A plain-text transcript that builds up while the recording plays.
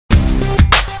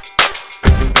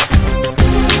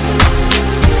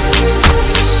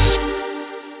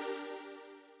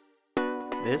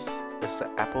This is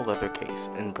the Apple leather case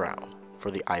in brown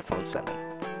for the iPhone 7.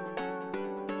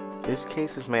 This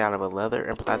case is made out of a leather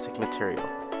and plastic material,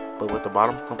 but with the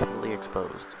bottom completely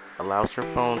exposed, allows your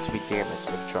phone to be damaged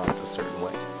if dropped a certain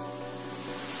way.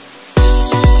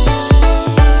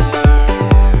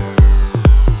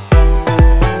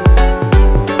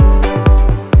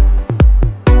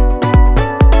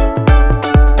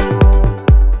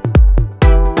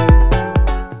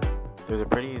 There's a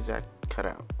pretty exact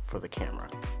cutout for the camera.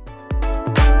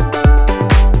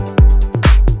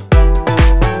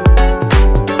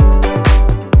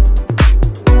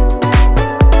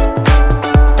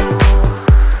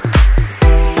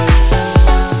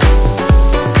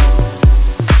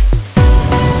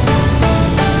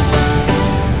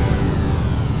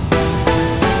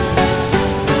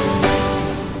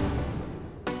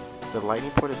 The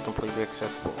lightning port is completely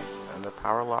accessible, and the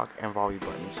power lock and volume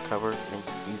buttons covered and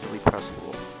easily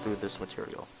pressable through this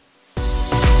material.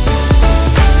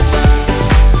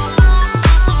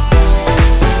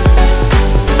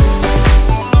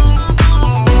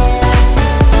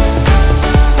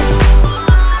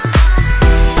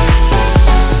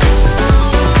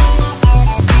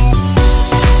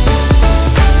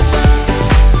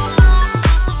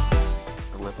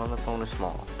 The lip on the phone is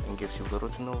small and gives you little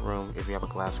to no room if you have a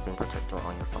glass screen protector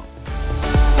on your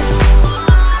phone.